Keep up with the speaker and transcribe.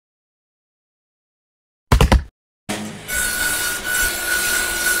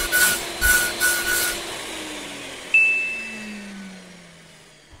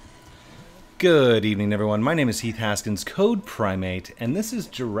Good evening, everyone. My name is Heath Haskins, Code Primate, and this is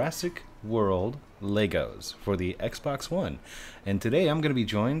Jurassic World Legos for the Xbox One. And today I'm going to be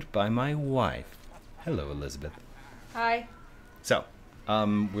joined by my wife. Hello, Elizabeth. Hi. So,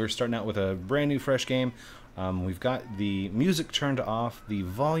 we're starting out with a brand new, fresh game. We've got the music turned off, the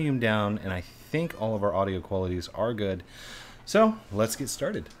volume down, and I think all of our audio qualities are good. So, let's get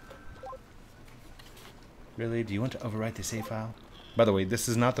started. Really? Do you want to overwrite the save file? By the way, this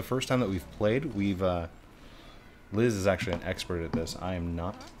is not the first time that we've played. Liz is actually an expert at this. I am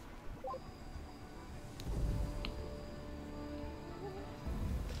not.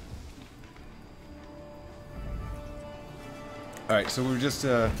 Alright, so we're just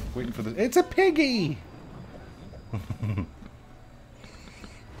waiting for the... It's a piggy!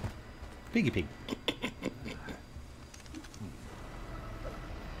 Piggy pig.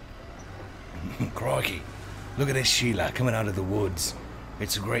 Crikey. Look at this Sheila coming out of the woods.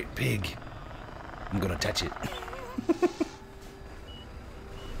 It's a great pig. I'm gonna touch it.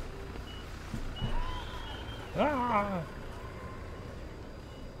 Ah.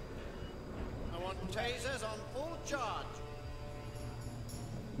 I want tasers on full charge.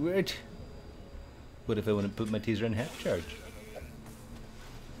 What? What if I want to put my teaser on half charge?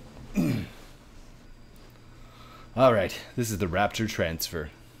 Alright, this is the Raptor transfer.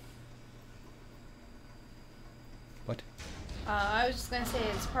 What? I was just gonna say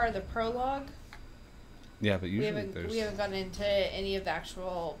it's part of the prologue. Yeah, but usually We haven't gotten into any of the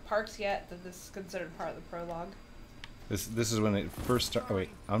actual parks yet. That this is considered part of the prologue. This is when it first started. Oh wait,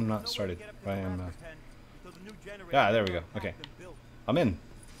 I'm not started. I am. Ah, there we go. Okay, I'm in.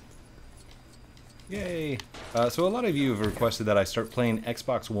 Yay! So a lot of you have requested that I start playing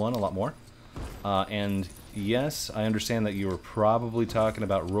Xbox One a lot more. And yes, I understand that you were probably talking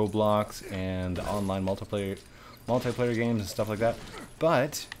about Roblox and online multiplayer games and stuff like that.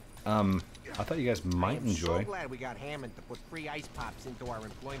 But I thought you guys might enjoy. I'm so glad we got Hammond to put free ice pops into our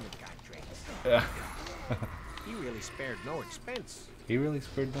employment contracts. He really spared no expense. He really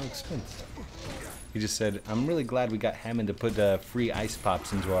spared no expense. He just said, "I'm really glad we got Hammond to put free ice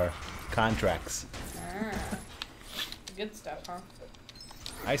pops into our contracts." Ah, good stuff, huh?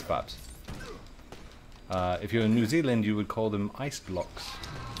 Ice pops. If you're in New Zealand, you would call them ice blocks.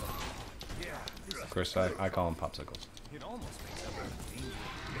 Of course, I call them popsicles.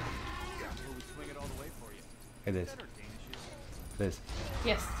 Hey, Liz.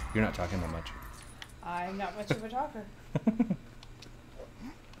 Yes. You're not talking that much. I'm not much of a talker.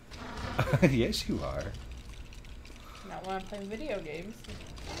 Yes, you are. Not when I'm playing video games.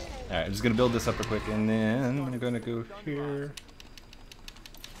 Alright, I'm just going to build this up real quick, and then I'm going to go here.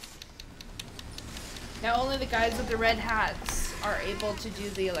 Now only the guys with the red hats are able to do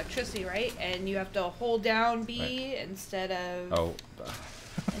the electricity, right? And you have to hold down B instead of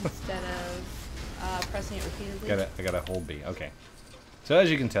pressing it repeatedly. I gotta hold B. Okay. So as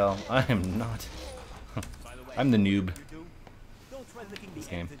you can tell, I am not. I'm the noob. This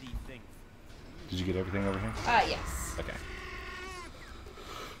game. Did you get everything over here? Yes. Okay.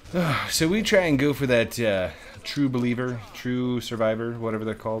 So we try and go for that true believer, true survivor, whatever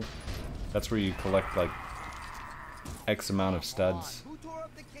they're called. That's where you collect like X amount of studs.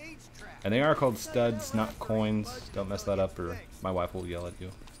 And they are called studs, not coins. Don't mess that up or my wife will yell at you.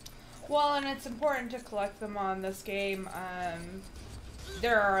 Well, and it's important to collect them on this game.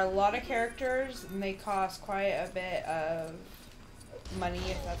 There are a lot of characters, and they cost quite a bit of money,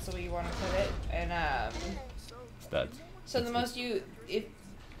 if that's the way you want to put it. And Studs. so the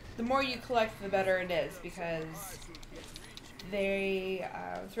more you collect, the better it is, because they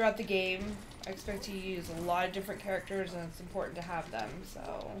throughout the game expect you to use a lot of different characters, and it's important to have them.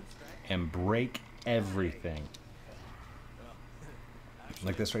 So. And break everything.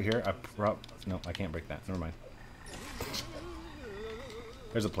 Like this right here. No, I can't break that. Never mind.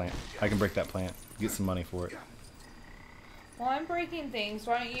 There's a plant. I can break that plant. Get some money for it. Well, I'm breaking things.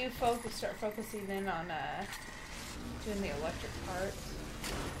 Why don't you start focusing in on doing the electric part?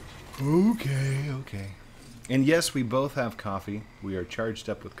 Okay. And yes, we both have coffee. We are charged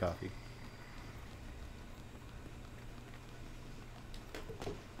up with coffee.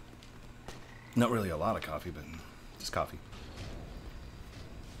 Not really a lot of coffee, but just coffee.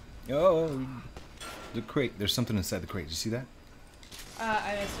 Oh, the crate. There's something inside the crate. Did you see that?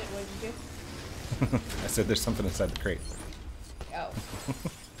 I missed it. What did you do? I said there's something inside the crate. Oh.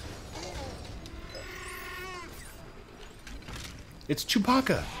 It's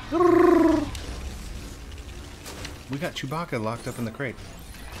Chewbacca. We got Chewbacca locked up in the crate.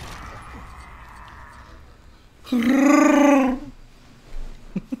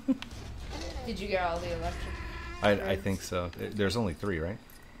 Did you get all the electric? I think so. There's only 3, right?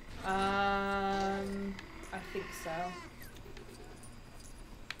 I think so.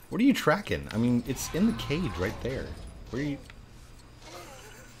 What are you tracking? I mean, it's in the cage right there. Where are you?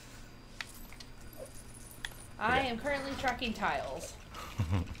 I am currently tracking tiles.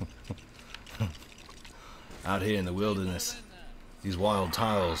 Out here in the wilderness, these wild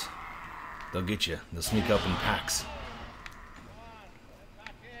tiles, they'll get you. They'll sneak up in packs.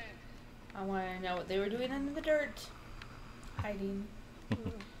 I want to know what they were doing in the dirt. Hiding.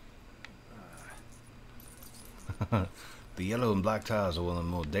 The yellow and black tiles are one of the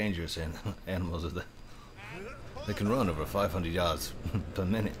more dangerous animals of the... They can run over 500 yards per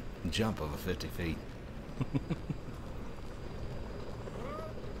minute and jump over 50 feet.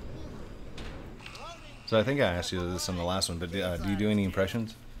 So I think I asked you this on the last one, but do you do any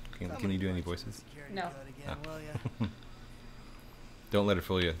impressions? Can you do any voices? No. Oh. Don't let her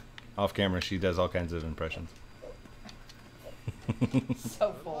fool you. Off camera, she does all kinds of impressions.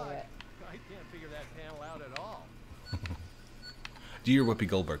 So full of it. I can't figure that panel out at all. Do your Whoopi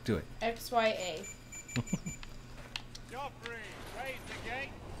Goldberg. Do it. XYA. Joffrey, raise the gate.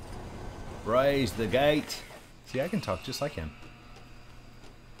 Raise the gate. See, I can talk just like him.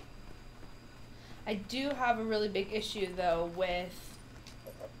 I do have a really big issue though with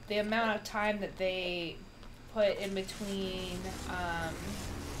the amount of time that they put in between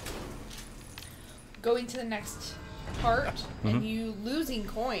going to the next part and you losing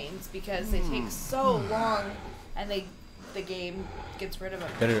coins because they take so long and the game gets rid of them.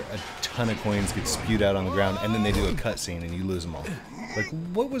 Better a ton of coins get spewed out on the ground and then they do a cutscene and you lose them all. Like,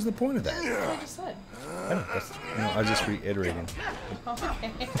 what was the point of that? That's what I just said. I was just reiterating.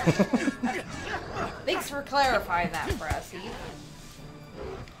 Okay. Thanks for clarifying that for us, Heath.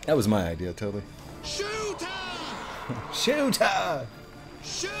 That was my idea, totally. Shoot her! Shoot her!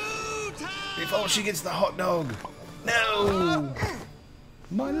 Shoot her! Before she gets the hot dog. No!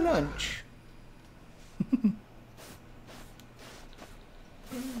 My lunch.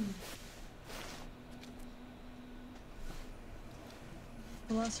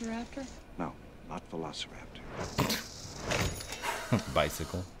 Velociraptor? No, not Velociraptor.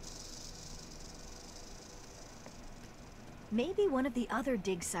 Bicycle. Maybe one of the other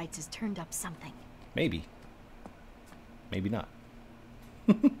dig sites has turned up something. Maybe. Maybe not.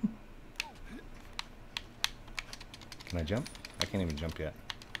 Can I jump? I can't even jump yet.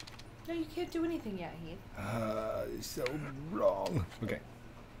 No, you can't do anything yet, Heath. It's so wrong. Okay.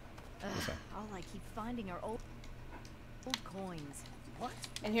 All I keep finding are old coins. What?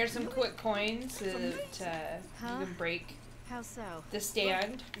 And here's some quick coins to you can break How so? the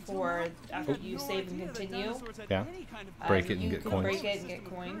stand for after you save and continue. Yeah. Break it and you get can coins. break it and get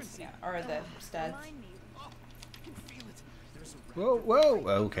coins, yeah, or the studs. Whoa, whoa.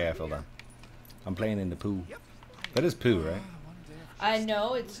 Okay, I fell down. I'm playing in the poo. That is poo, right? I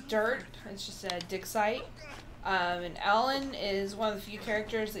know it's dirt. It's just a dig site. And Alan is one of the few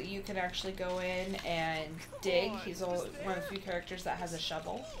characters that you can actually go in and dig. He's one of the few characters that has a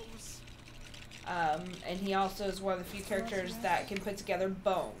shovel. And he also is one of the few characters that can put together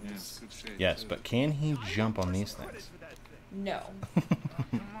bones. Yes, but can he jump on these things? No.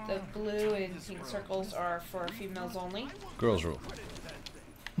 The blue and pink circles are for females only. Girls rule.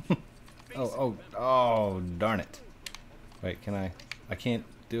 Oh, darn it. Wait, can I? I can't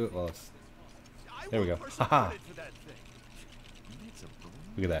do it. Well, it's... There we go. Haha.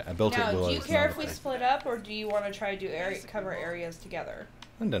 Look at that. I built it. Now, below. do you It's care not if we okay. split up, or do you want to try to do cover areas together?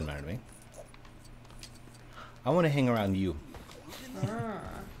 It doesn't matter to me. I want to hang around you. Ah.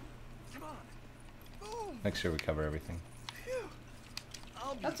 Make sure we cover everything.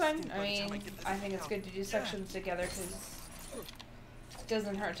 That's fine. I mean, I think it's good to do sections together because it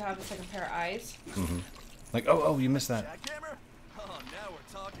doesn't hurt to have a second pair of eyes. Mm-hmm. Like, oh, you missed that. Oh, now we're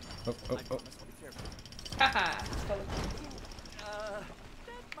talking. Oh. Haha.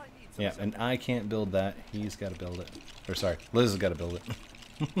 Yeah, and I can't build that. He's got to build it. Or sorry, Liz has got to build it.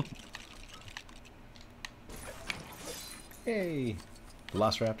 Yay!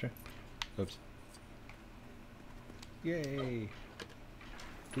 Velociraptor. Oops. Yay!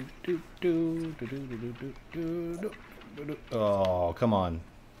 Oh, come on.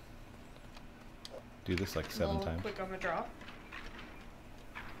 Do this like 7 times. Quick on the draw.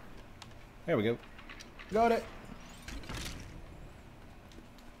 There we go. Got it.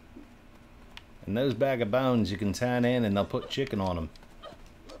 And those bag of bones you can tie in and they'll put chicken on them.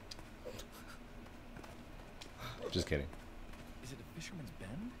 Just kidding. Is it a fisherman's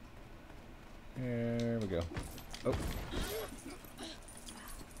bend? There we go. Oh.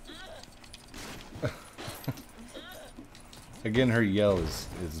 Again, her yell is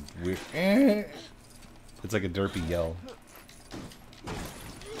weird. It's like a derpy yell.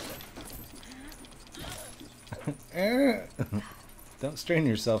 Don't strain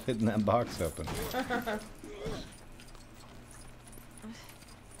yourself hitting that box open.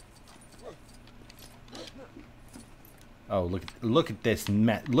 Oh, look at this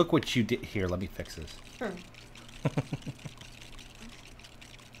mess. Look what you did here. Let me fix this. There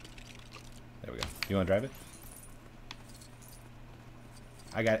we go. You want to drive it?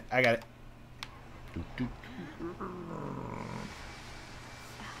 I got it. I got it. Oh,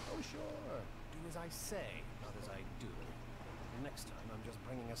 sure. Do as I say, not as I do. Next time, I'm just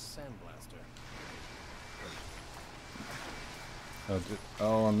bringing a sandblaster.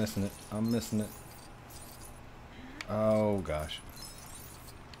 Oh, I'm missing it. I'm missing it. Oh, gosh.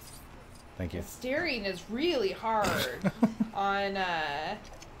 Thank you. The steering is really hard on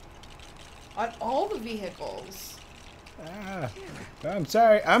all the vehicles. Ah, I'm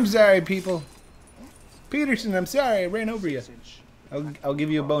sorry. I'm sorry, people. Peterson, I'm sorry. I ran over you. I'll give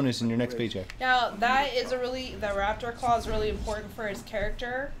you a bonus in your next paycheck. Now, that is the Raptor Claw is really important for his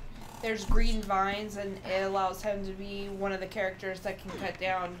character. There's green vines, and it allows him to be one of the characters that can cut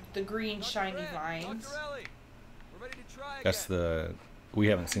down the green shiny vines. That's the... We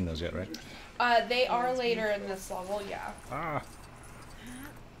haven't seen those yet, right? They are later in this level, yeah. Ah.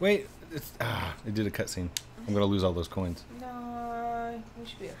 Wait. It did a cutscene. I'm going to lose all those coins. No, we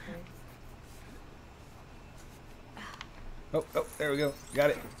should be okay. Oh, there we go. Got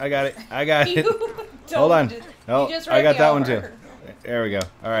it. I got it. I got it. Don't Hold on. just- Oh, you just I ran got me that one over. too. There we go.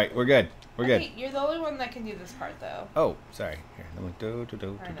 All right, we're good. We're good. Okay, you're the only one that can do this part, though. Oh, sorry. Here, let me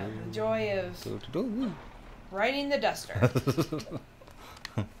I know. The joy of riding the duster.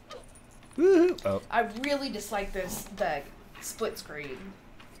 Woohoo! Oh, I really dislike the split screen.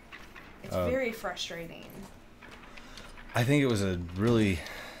 It's very frustrating. I think it was a really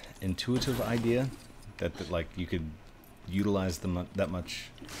intuitive idea that like you could utilize them that much.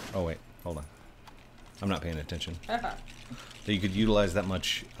 Oh wait, hold on. I'm not paying attention. That you could utilize that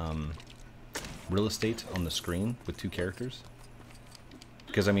much real estate on the screen with two characters.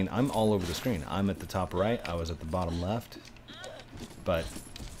 Because I mean, I'm all over the screen. I'm at the top right. I was at the bottom left. But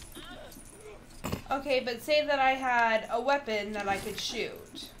Okay, but say that I had a weapon that I could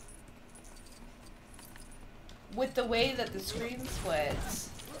shoot. With the way that the screen splits,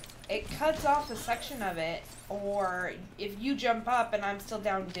 it cuts off a section of it, or if you jump up and I'm still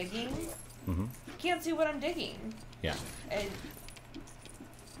down digging, you can't see what I'm digging. yeah. And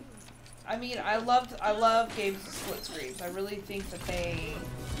I mean, I love games with split screens. I really think that they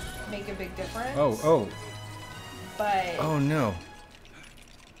make a big difference. Oh. But Oh no.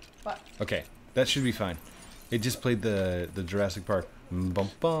 What? Okay, that should be fine. It just played the Jurassic Park. Bum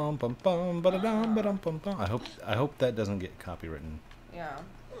bum bum bum ba-da-dum ba-dum bum bum. I hope that doesn't get copywritten. Yeah.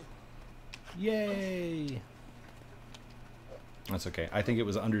 Yay! That's okay. I think it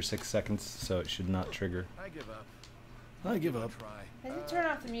was under 6 seconds, so it should not trigger. I give up. I give up. Try. I did turn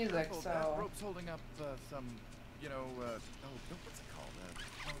off the music, That so. rope's holding up some, what's it called?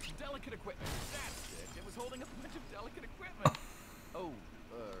 Delicate equipment. That's it. It was holding up a bunch of delicate equipment.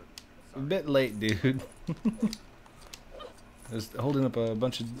 A bit late, dude. It was holding up a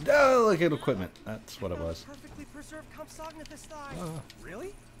bunch of delicate equipment. That's what it was. Perfectly preserved Compsognathus thigh.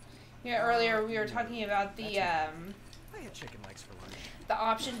 Really? Yeah, earlier we were talking about the I had chicken legs for lunch. the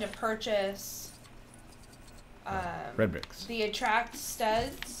option to purchase Red bricks. the attract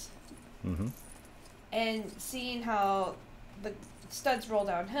studs, and seeing how the studs roll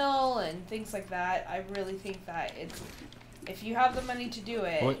downhill and things like that. I really think that if you have the money to do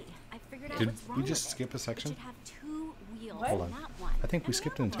it. What? I figured out Did what's wrong we with just it. skip a section? It should have 2 wheels, What? Hold on. not one. I think we And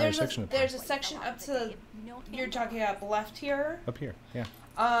skipped an the entire other one- section. There's a section up to you're talking about left here. Up here, yeah.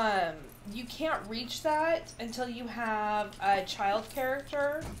 You can't reach that until you have a child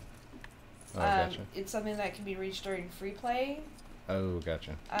character. Oh, gotcha. It's something that can be reached during free play. Oh,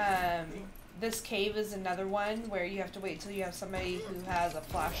 gotcha. This cave is another one where you have to wait till you have somebody who has a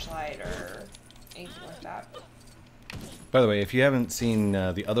flashlight or anything like that. By the way, if you haven't seen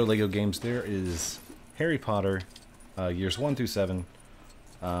the other LEGO games, there is Harry Potter, years 1 through 7.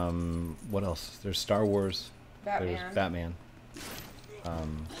 What else? There's Star Wars. Batman. There's Batman.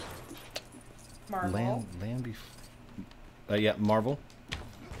 Marvel. Yeah, Marvel.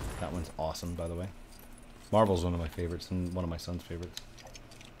 That one's awesome, by the way. Marvel's one of my favorites and one of my son's favorites.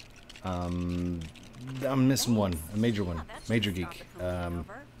 I'm missing one, a major one, Major Geek. Oh,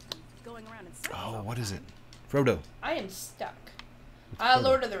 what is it? Frodo. I am stuck. Frodo.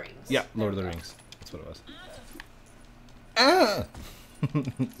 Lord of the Rings. Yeah, Lord of the Rings. That's what it was. Ah!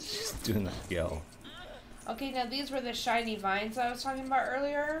 She's doing that yell. Okay, now these were the shiny vines I was talking about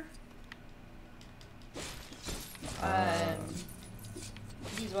earlier.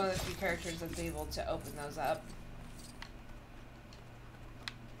 He's one of the few characters that's able to open those up.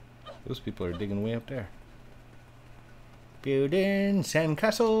 Those people are digging way up there. Building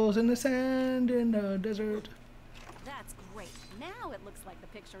sandcastles in the sand in the desert. That's great. Now it looks like the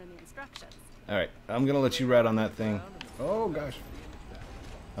picture in the instructions. Alright, I'm gonna let you ride on that thing. Oh gosh.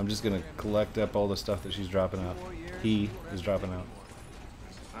 I'm just gonna collect up all the stuff that she's dropping out. He is dropping out.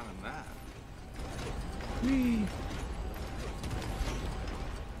 Whee!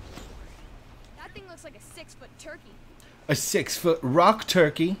 That thing looks like a 6-foot turkey. A 6-foot rock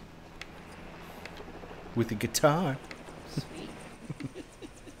turkey with a guitar.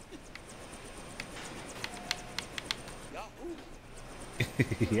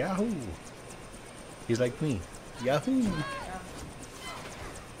 Yahoo! He's like me. Yahoo!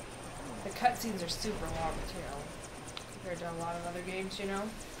 The cutscenes are super long too, compared to a lot of other games, you know.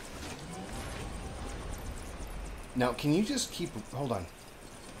 Now, can you just keep... Hold on.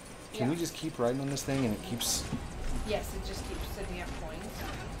 Can Yeah. we just keep riding on this thing and it keeps... Yes, it just keeps sending up coins.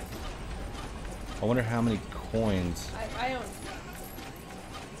 I wonder how many coins... I don't.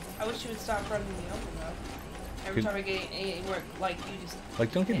 I wish you would stop running the open though. Every Could- time I get anywhere, like you just.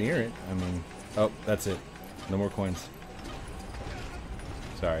 Like, don't get near it. I mean... Oh, that's it. No more coins.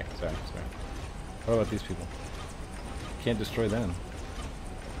 Sorry. What about these people? Can't destroy them.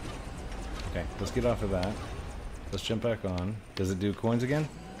 Okay, let's get off of that. Let's jump back on. Does it do coins again?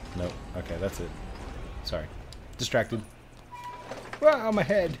 Nope. Okay, that's it. Sorry. Distracted. Wow, my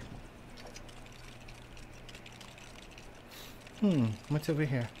head! What's over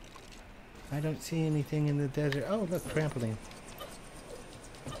here? I don't see anything in the desert. Oh, look, trampoline.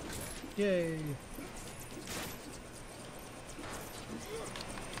 Yay!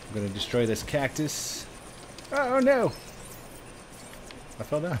 I'm gonna destroy this cactus. Oh no! I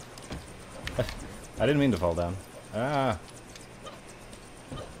fell down. I didn't mean to fall down. Ah!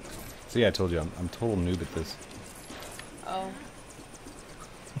 See, I told you, I'm total noob at this. Oh.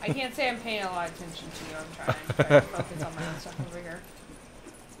 I can't say I'm paying a lot of attention to you. I'm trying to focus on my own stuff over here.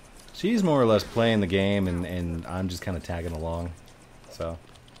 She's more or less playing the game, and I'm just kind of tagging along. So,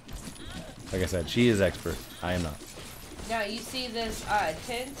 like I said, she is expert. I am not. Now you see this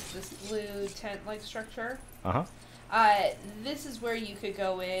tent, this blue tent-like structure. Uh-huh. This is where you could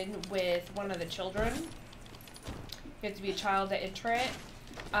go in with one of the children. You have to be a child to enter it.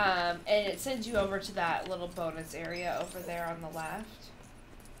 And it sends you over to that little bonus area over there on the left.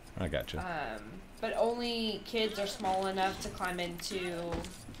 I gotcha. But only kids are small enough to climb into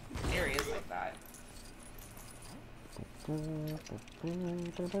areas like that.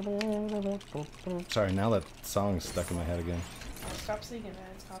 Sorry, now that song's stuck in my head again. Oh, stop singing it.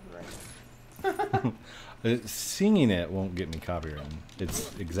 It's copyrighted. Singing it won't get me copyrighted.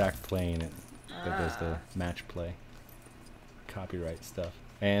 It's exact playing it that does the match play. Copyright stuff.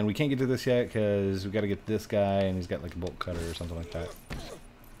 And we can't get to this yet because we got to get this guy, and he's got like a bolt cutter or something like that.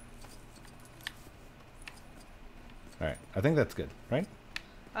 Alright, I think that's good, right?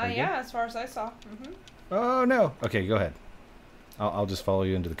 Yeah, as far as I saw. Mm-hmm. Oh no! Okay, go ahead. I'll just follow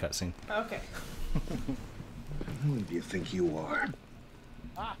you into the cutscene. Okay. Who do you think you are?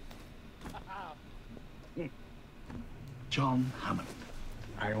 John Hammond.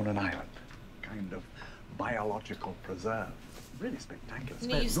 I own an island. Kind of biological preserve. Really spectacular.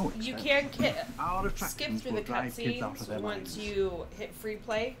 Spares no You expense. can Our skip attractions through will the drive kids out of their cutscenes once minds. you hit free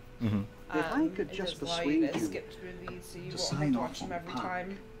play. Mm-hmm. If I could It just does allow you persuade to you skip through these, so you to won't have sign to off watch them on every Park.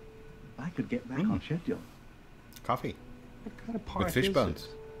 time. I could get back on schedule. Coffee. What kind of park With fish is bones.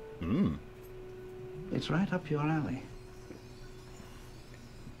 Mmm. it? It's right up your alley.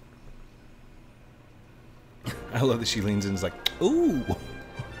 I love that she leans in and is like, ooh!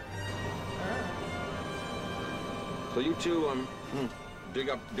 So you two, dig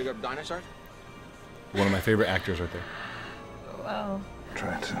up dinosaurs? One of my favorite actors right there. Wow.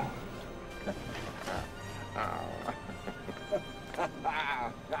 Try to.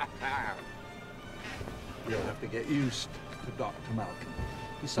 You'll have to get used to Dr. Malcolm.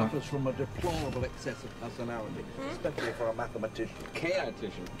 He suffers from a deplorable excess of personality, especially for a mathematician.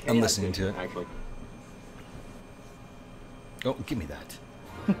 Chaotician. I'm listening to it. Actually. Oh, give me that.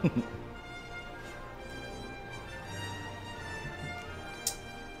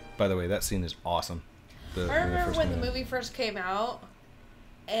 By the way, that scene is awesome. I remember when the movie first came out,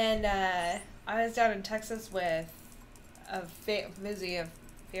 and I was down in Texas with a busy of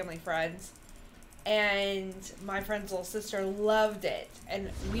family friends, and my friend's little sister loved it,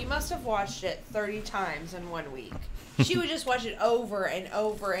 and we must have watched it 30 times in 1 week. She would just watch it over and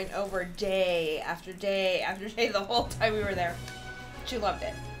over and over, day after day after day, the whole time we were there. She loved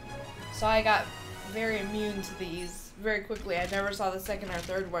it. So I got very immune to these very quickly, I never saw the second or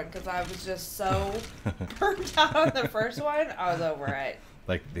third one because I was just so burnt out on the first one. I was over it.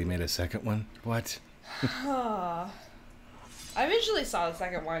 Like, they made a second one? What? I eventually saw the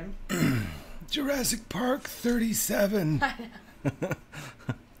second one. Jurassic Park 37. I know.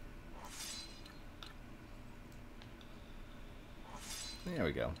 There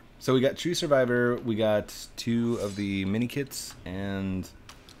we go. So we got True Survivor, we got 2 of the mini kits, and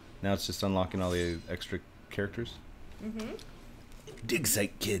now it's just unlocking all the extra characters. Mm-hmm. Dig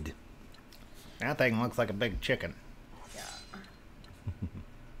Site Kid. That thing looks like a big chicken. Yeah.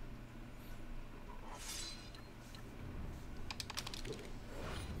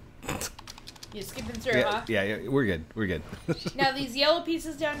 You skipping through, huh? Yeah, we're good. We're good. Now these yellow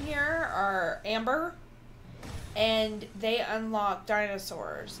pieces down here are amber, and they unlock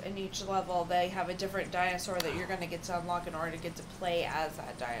dinosaurs. In each level, they have a different dinosaur that you're going to get to unlock in order to get to play as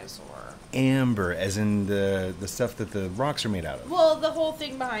that dinosaur. Amber, as in the stuff that the rocks are made out of. Well, the whole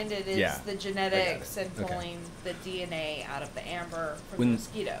thing behind it is the I genetics got it. and pulling the DNA out of the amber from When- the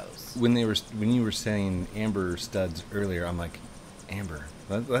mosquitoes. When you were saying amber studs earlier, I'm like, amber.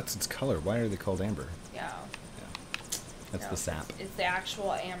 That's its color. Why are they called amber? Yeah. That's the sap. It's the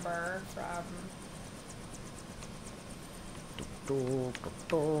actual amber from...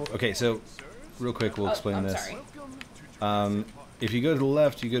 Okay, so real quick, we'll explain I'm this. sorry. If you go to the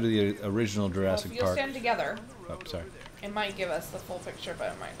left, you go to the original Well, Jurassic if you'll Park. stand together, Oh, sorry. it might give us the full picture,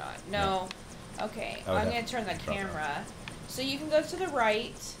 but it might not. No. Okay, I would I'm have going to turn the to drop that. camera. So you can go to the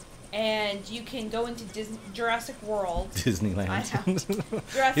right, and you can go into Jurassic World. Disneyland. I know.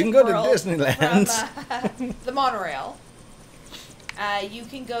 Jurassic You can go to World Disneyland. From, the monorail. You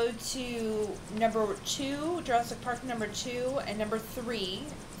can go to number 2, Jurassic Park number 2, and number 3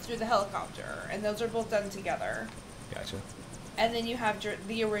 through the helicopter, and those are both done together. Gotcha. And then you have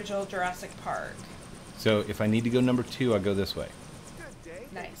the original Jurassic Park. So if I need to go number 2, I go this way.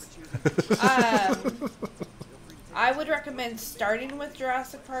 Nice. I would recommend starting with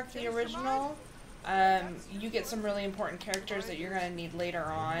Jurassic Park, the original. You get some really important characters that you're going to need later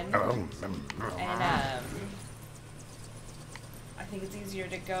on. And I think it's easier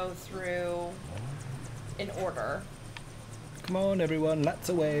to go through in order. Come on, everyone. Lots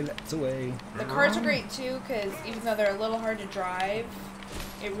away, lots away. The cars are great too, because even though they're a little hard to drive,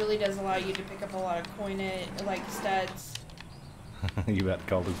 it really does allow you to pick up a lot of studs. You about to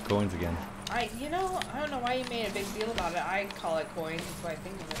call those coins again. I don't know why you made a big deal about it. I call it coins. That's what I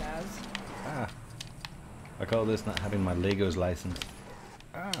think of it as. Ah. I call this not having my Legos license.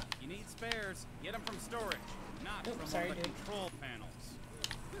 Ah. You need spares. Get them from storage, not Oops, from sorry, one of the dude. control panels.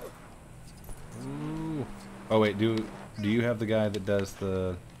 Ooh. Oh wait, do you have the guy that does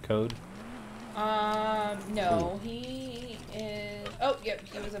the code? No, he is. Oh, yep,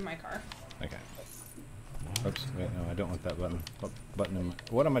 he was in my car. Okay. Oops. Wait, no, I don't want that button. What button?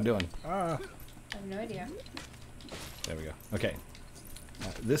 What am I doing? Ah. I have no idea. There we go. Okay.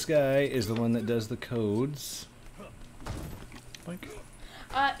 This guy is the one that does the codes. Like.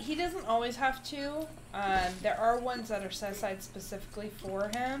 He doesn't always have to. There are ones that are set aside specifically for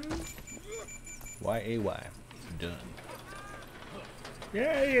him. Y-A-Y. Done.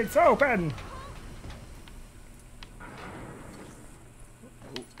 Yay, it's open!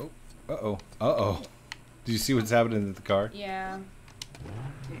 Oh, oh. Uh-oh. Uh-oh. Do you see what's happening to the car? Yeah.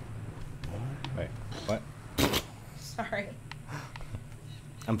 Wait, what? Sorry.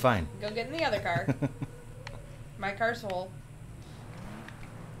 I'm fine. Go get in the other car. My car's full.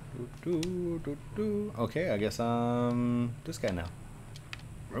 Okay, I guess this guy now.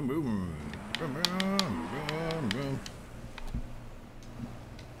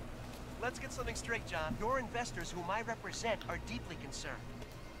 Let's get something straight, John. Your investors, whom I represent, are deeply concerned.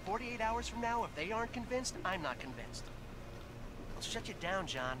 48 hours from now, if they aren't convinced, I'm not convinced. I'll shut you down,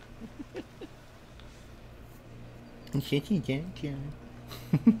 John. Shut you down, John.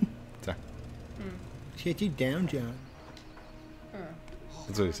 Sorry. Shut you down, John.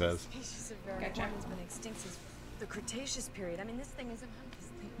 That's what he says. Species of very Gotcha. one has been extinct since the Cretaceous period. I mean, this thing isn't.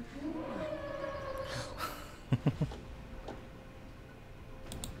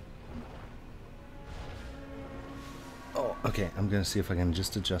 Oh, okay. I'm gonna see if I can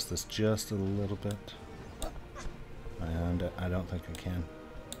just adjust this just a little bit. And I don't think I can.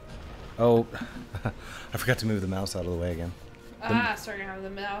 Oh, I forgot to move the mouse out of the way again. So we're gonna have the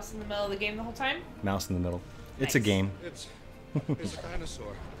mouse in the middle of the game the whole time? Mouse in the middle. It's a Nice. game. It's a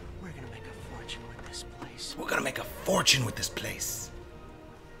dinosaur. We're gonna make a fortune with this place. We're gonna make a fortune with this place.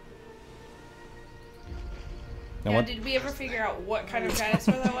 Now Yeah, what? did we ever figure out what kind of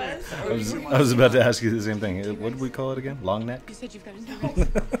dinosaur that was? I was about to ask you the same thing. What did we call it again? Long neck? You said you've got a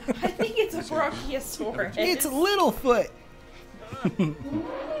I think it's a Brachiosaurus. It's Littlefoot.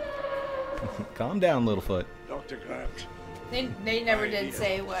 Calm down, Littlefoot. Dr. Grant. They never did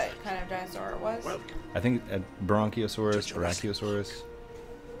say what kind of dinosaur it was. I think a Bronchiosaurus, Brachiosaurus.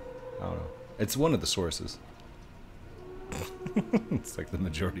 I don't know. It's one of the sources. It's like the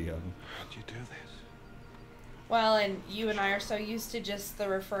majority of them. How'd you do this? Well, and you and I are so used to just the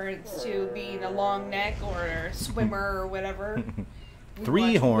reference to being a long neck or a swimmer or whatever. We Three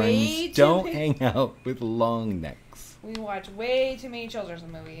watch way horns too don't many- hang out with long necks. We watch way too many children's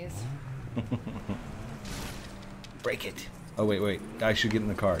movies. Break it. Oh, wait. I should get in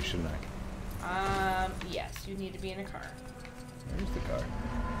the car, shouldn't I? Yes, you need to be in a car. Where's the car?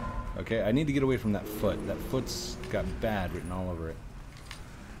 Okay, I need to get away from that foot. That foot's got bad written all over it.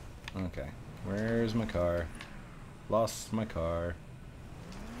 Okay, where's my car? Lost my car.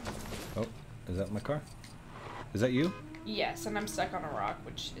 Oh, is that my car? Is that you? Yes, and I'm stuck on a rock,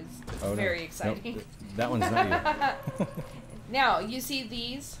 which is Oh, very no. exciting. Nope, that one's not you. Now, you see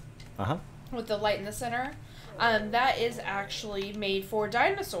these Uh-huh. with the light in the center? That is actually made for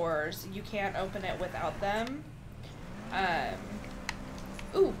dinosaurs. You can't open it without them.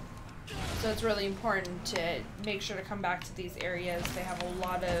 Ooh. So it's really important to make sure to come back to these areas. They have a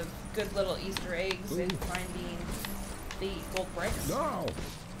lot of good little Easter eggs in finding the gold bricks. No!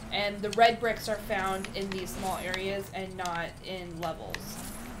 And the red bricks are found in these small areas and not in levels.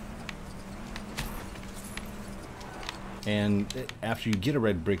 And after you get a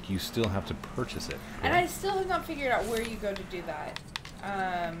red brick, you still have to purchase it. And I still have not figured out where you go to do that.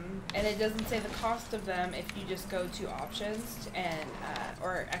 And it doesn't say the cost of them if you just go to options and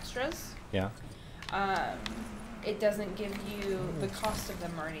or extras. Yeah. It doesn't give you the cost of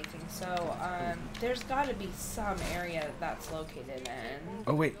them or anything. So there's got to be some area that's located in.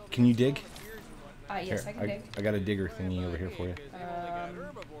 Oh, wait, can you dig? Yes, Here, I can dig. I got a digger thingy over here for you.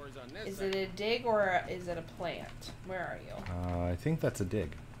 Is it a dig or is it a plant? Where are you? I think that's a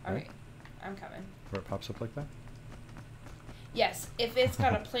dig. Right? Okay, I'm coming. Where it pops up like that? Yes, if it's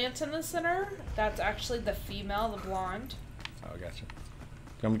got a plant in the center, that's actually the female, the blonde. Oh, gotcha.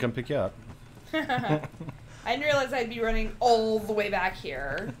 Come pick you up. I didn't realize I'd be running all the way back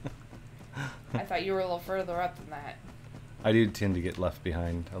here. I thought you were a little further up than that. I do tend to get left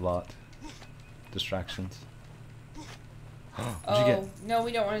behind a lot. Distractions. What'd you get? No,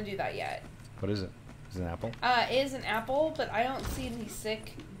 we don't want to do that yet. What is it? Is it an apple? It is an apple, but I don't see any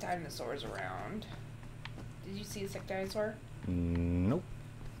sick dinosaurs around. Did you see a sick dinosaur? Nope.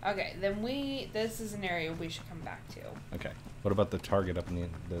 Okay, then this is an area we should come back to. Okay. What about the target up in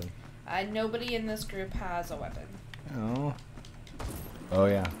the... Nobody in this group has a weapon. Oh. Oh,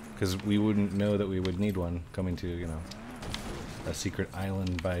 yeah. Because we wouldn't know that we would need one coming to, you know, a secret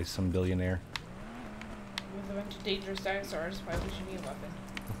island by some billionaire. With a bunch of dangerous dinosaurs, why would you need a weapon?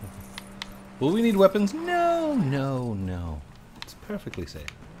 Will we need weapons? No, no, no. It's perfectly safe.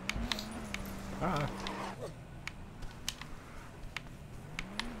 Ah.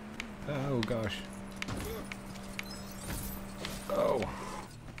 Oh, gosh. Oh.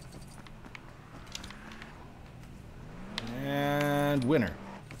 And winner.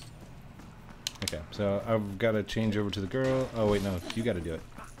 Okay, so I've got to change over to the girl. Oh, wait, no. You got to do it.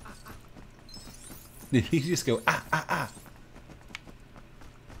 Did he just go, ah, ah, ah?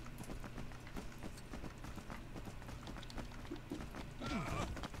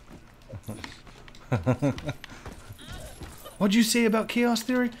 What'd you say about chaos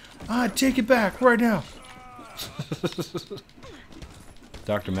theory? Take it back right now.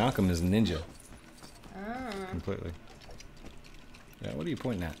 Dr. Malcolm is a ninja. Completely. Yeah, what are you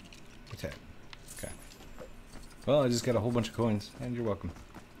pointing at? What's that? Okay. Well, I just got a whole bunch of coins, and you're welcome.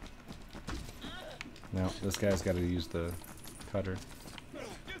 Now, this guy's got to use the cutter.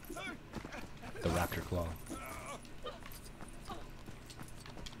 The raptor claw.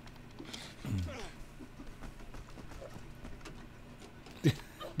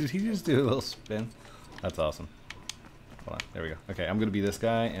 Did he just do a little spin? That's awesome. Hold on, there we go. Okay, I'm gonna be this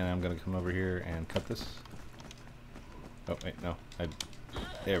guy, and I'm gonna come over here and cut this. Oh wait, no.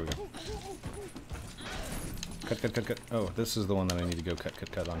 There we go. Cut, cut, cut, cut. Oh, this is the one that I need to go cut,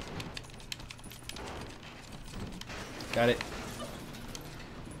 cut, cut on. Got it.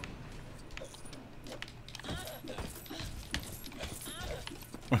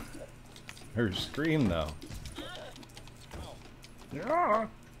 Her scream though. Yeah.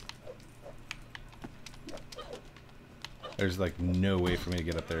 There's like no way for me to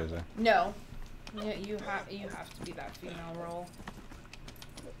get up there, is there? No. You have to be that female role.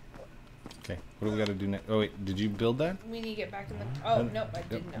 Okay, what do we got to do next? Oh wait, did you build that? We need to get back in the... Oh, nope, I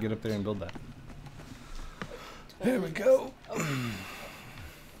did not. Get up there and build that. There we go. Oh.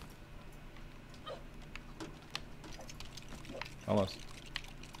 Almost.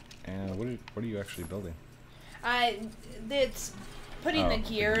 And what are you actually building? It's putting the the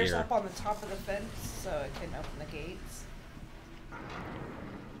gears gear. up on the top of the fence so it can open the gates.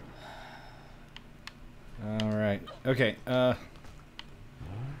 All right. Okay.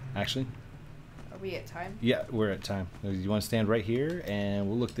 Actually, Are we at time? yeah, we're at time. You want to stand right here, and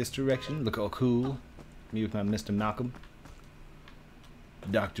we'll look this direction. Look all cool. Me with my Mr. Malcolm,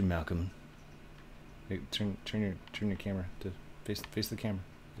 Dr. Malcolm. Hey, turn your camera to face the camera.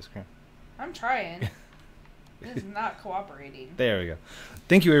 Face the camera. I'm trying. It's not cooperating. There we go.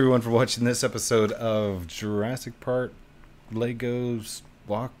 Thank you everyone for watching this episode of Jurassic Park Legos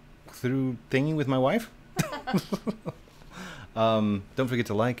walk through thingy with my wife. Don't forget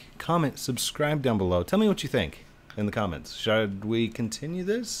to like, comment, subscribe down below. Tell me what you think in the comments. Should we continue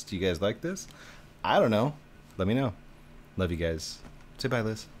this? Do you guys like this? I don't know. Let me know. Love you guys. Say bye,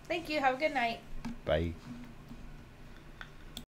 Liz. Thank you. Have a good night. Bye.